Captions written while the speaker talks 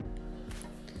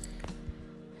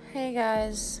Hey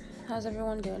guys, how's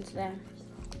everyone doing today?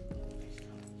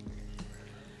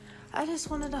 I just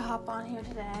wanted to hop on here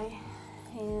today,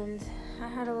 and I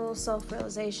had a little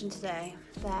self-realization today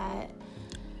that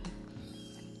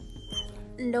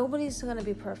nobody's going to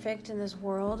be perfect in this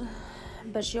world,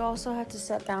 but you also have to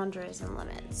set boundaries and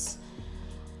limits.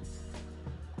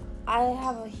 I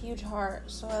have a huge heart,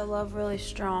 so I love really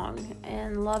strong,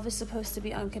 and love is supposed to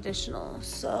be unconditional.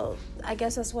 So I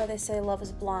guess that's why they say love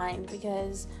is blind,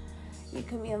 because you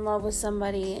can be in love with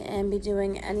somebody and be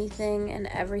doing anything and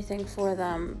everything for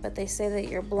them, but they say that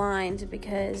you're blind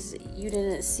because you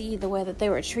didn't see the way that they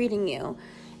were treating you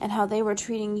and how they were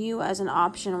treating you as an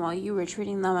option while you were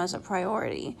treating them as a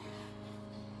priority.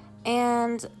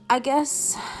 And I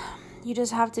guess you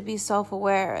just have to be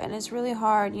self-aware, and it's really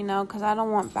hard, because I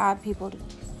don't want bad people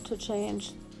to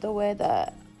change the way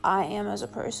that I am as a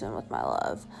person with my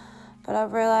love. But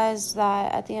I've realized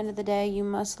that at the end of the day, you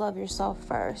must love yourself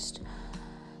first.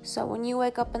 So when you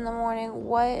wake up in the morning,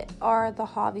 what are the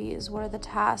hobbies? What are the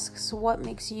tasks? What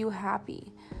makes you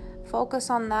happy?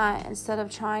 Focus on that instead of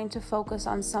trying to focus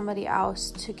on somebody else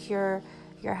to cure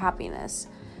your happiness,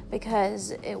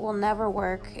 because it will never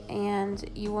work and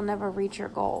you will never reach your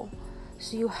goal.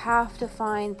 So you have to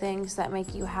find things that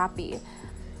make you happy.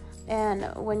 And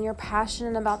when you're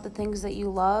passionate about the things that you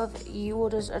love, you will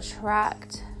just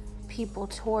attract people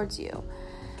towards you.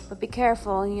 But be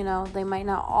careful, they might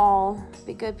not all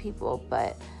be good people,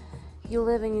 but you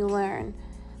live and you learn.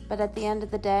 But at the end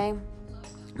of the day,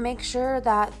 make sure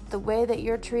that the way that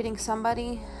you're treating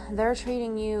somebody, they're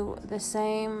treating you the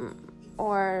same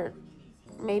or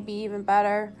maybe even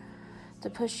better, to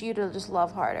push you to just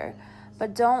love harder.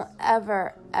 But don't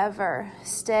ever, ever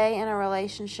stay in a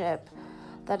relationship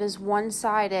that is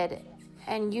one-sided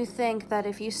and you think that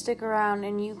if you stick around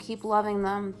and you keep loving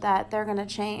them that they're going to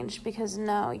change, because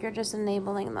no, you're just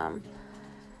enabling them.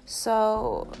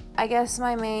 So I guess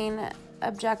my main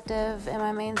objective and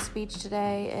my main speech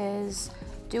today is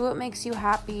do what makes you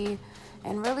happy,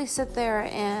 and really sit there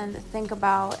and think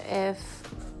about if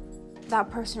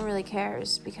that person really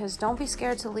cares, because don't be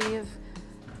scared to leave.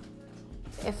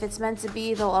 If it's meant to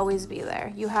be, they'll always be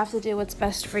there. You have to do what's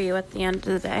best for you at the end of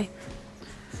the day.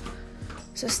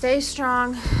 So stay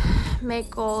strong,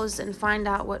 make goals, and find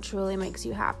out what truly makes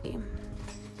you happy.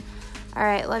 All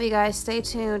right, love you guys. Stay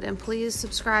tuned, and please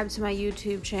subscribe to my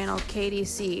YouTube channel,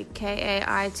 KDC,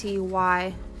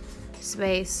 KAITY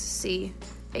space C,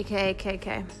 aka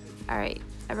KK. All right,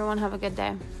 everyone have a good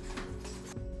day.